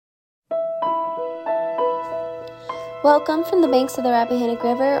Welcome from the banks of the Rappahannock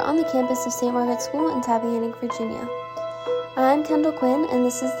River on the campus of St. Margaret's School in Rappahannock, Virginia. I'm Kendall Quinn, and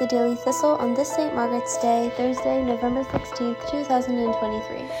this is the Daily Thistle on this St. Margaret's Day, Thursday, November 16th,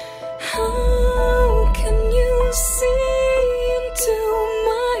 2023. How can you see into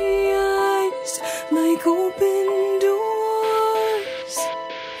my eyes like open doors,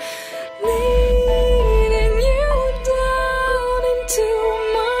 leading you down into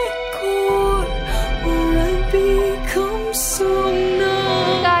my core where I become so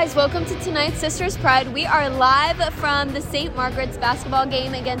numb? Guys, welcome to tonight's Sisters Pride. We are live from the St. Margaret's basketball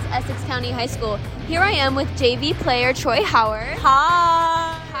game against Essex County High School. Here I am with JV player Troy Howard.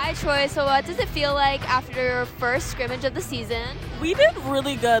 Hi, Troy. So what does it feel like after your first scrimmage of the season? We did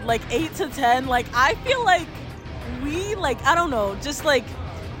really good, 8 to 10. I feel like we, I don't know, just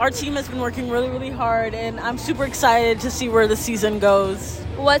our team has been working really, really hard, and I'm super excited to see where the season goes.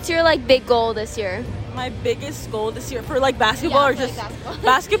 What's your, big goal this year? My biggest goal this year for, basketball or just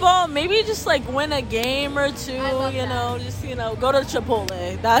basketball, maybe just, win a game or two, go to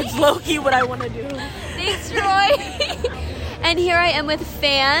Chipotle. That's low-key what I want to do. Thanks, Troy. And here I am with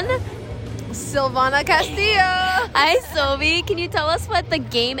fan Silvana Castillo. Hi, Sylvie. Can you tell us what the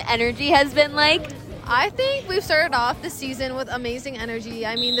game energy has been like? I think we've started off the season with amazing energy.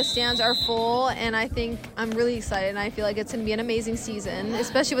 I mean, the stands are full, and I think I'm really excited, and I feel like it's going to be an amazing season,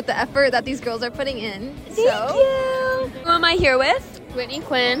 especially with the effort that these girls are putting in. Thank you. Who am I here with? Whitney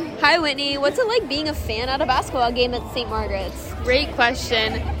Quinn. Hi, Whitney. What's it like being a fan at a basketball game at St. Margaret's? Great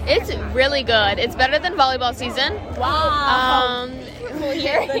question. It's really good. It's better than volleyball season. Wow.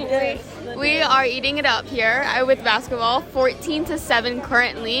 We are eating it up here with basketball, 14-7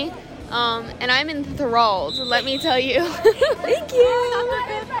 currently. And I'm enthralled, let me tell you. Thank you. Who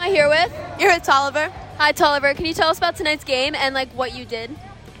am I here with? You're with Tolliver. Hi, Tolliver. Can you tell us about tonight's game and what you did?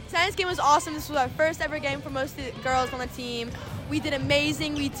 Tonight's game was awesome. This was our first ever game for most of the girls on the team. We did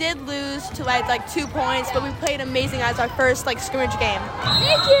amazing. We did lose to 2 points, but we played amazing as our first scrimmage game.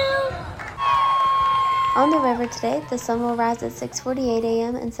 Thank you. On the river today, the sun will rise at 6:48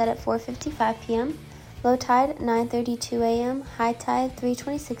 a.m. and set at 4:55 p.m. Low tide 9:32 a.m. High tide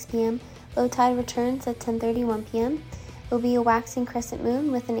 3:26 p.m. Low tide returns at 10:31 p.m. It will be a waxing crescent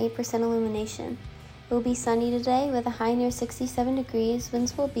moon with an 8% illumination. It will be sunny today with a high near 67 degrees.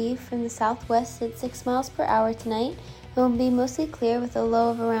 Winds will be from the southwest at 6 miles per hour tonight. It will be mostly clear with a low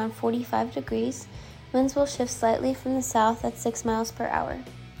of around 45 degrees. Winds will shift slightly from the south at 6 miles per hour.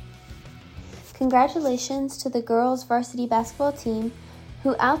 Congratulations to the girls' varsity basketball team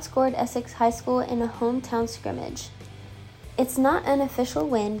who outscored Essex High School in a hometown scrimmage. It's not an official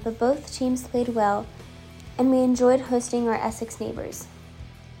win, but both teams played well, and we enjoyed hosting our Essex neighbors.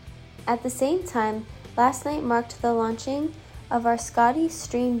 At the same time, last night marked the launching of our Scotty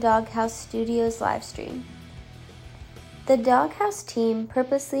Stream Doghouse Studios livestream. The Doghouse team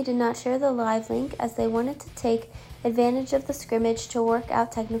purposely did not share the live link as they wanted to take advantage of the scrimmage to work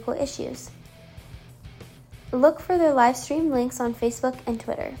out technical issues. Look for their live stream links on Facebook and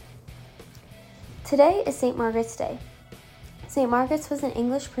Twitter. Today is St. Margaret's Day. St. Margaret's was an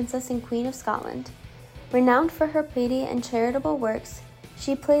English princess and queen of Scotland. Renowned for her piety and charitable works,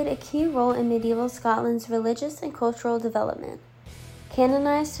 she played a key role in medieval Scotland's religious and cultural development.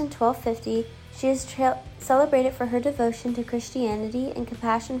 Canonized in 1250, she is celebrated for her devotion to Christianity and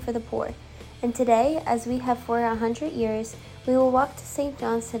compassion for the poor. And today, as we have for 100 years, we will walk to St.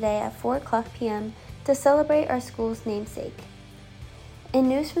 John's today at 4 o'clock p.m. to celebrate our school's namesake. In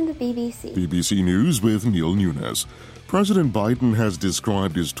news from the BBC. BBC News with Neil Nunes. President Biden has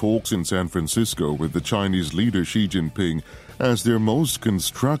described his talks in San Francisco with the Chinese leader Xi Jinping as their most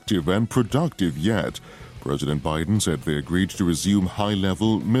constructive and productive yet. President Biden said they agreed to resume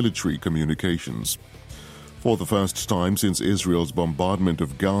high-level military communications. For the first time since Israel's bombardment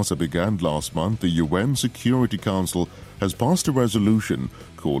of Gaza began last month, the UN Security Council has passed a resolution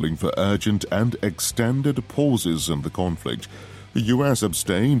calling for urgent and extended pauses in the conflict. The U.S.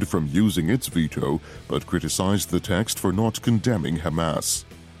 abstained from using its veto, but criticized the text for not condemning Hamas.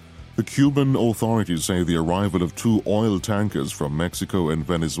 The Cuban authorities say the arrival of 2 oil tankers from Mexico and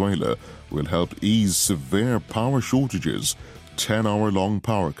Venezuela will help ease severe power shortages. 10-hour-long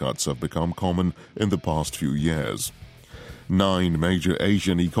power cuts have become common in the past few years. 9 major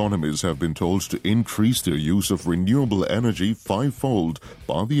Asian economies have been told to increase their use of renewable energy 5-fold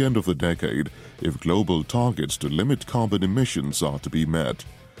by the end of the decade if global targets to limit carbon emissions are to be met.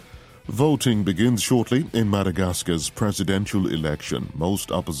 Voting begins shortly in Madagascar's presidential election. Most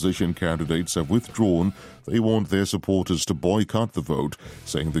opposition candidates have withdrawn. They want their supporters to boycott the vote,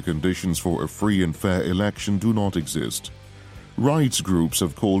 saying the conditions for a free and fair election do not exist. Rights groups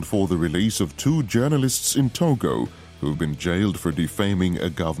have called for the release of 2 journalists in Togo who've been jailed for defaming a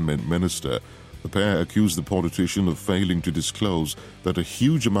government minister. The pair accused the politician of failing to disclose that a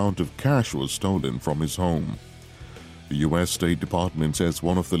huge amount of cash was stolen from his home. The U.S. State Department says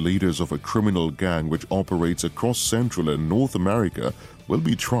one of the leaders of a criminal gang which operates across Central and North America will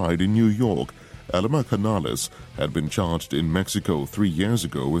be tried in New York. Elma Canales had been charged in Mexico 3 years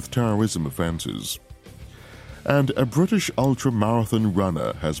ago with terrorism offenses. And a British ultramarathon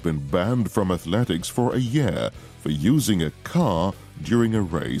runner has been banned from athletics for a year for using a car during a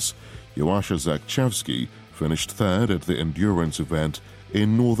race. Joasha Zakchevsky finished third at the endurance event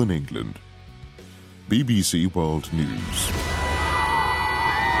in Northern England. BBC World News.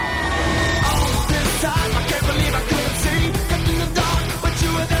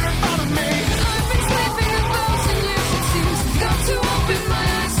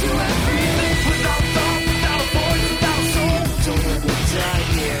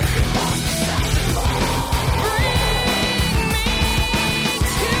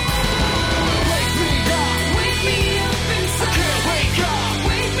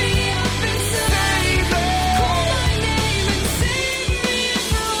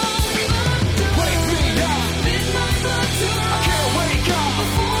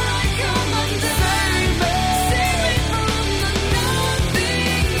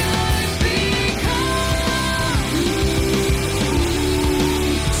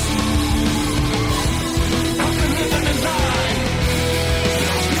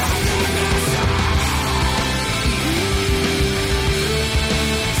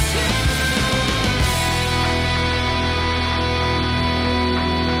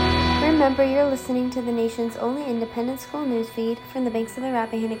 Remember, you're listening to the nation's only independent school news feed from the banks of the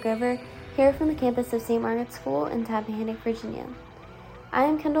Rappahannock River, here from the campus of St. Margaret's School in Tappahannock, Virginia. I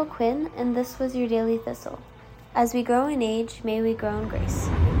am Kendall Quinn, and this was your Daily Thistle. As we grow in age, may we grow in grace.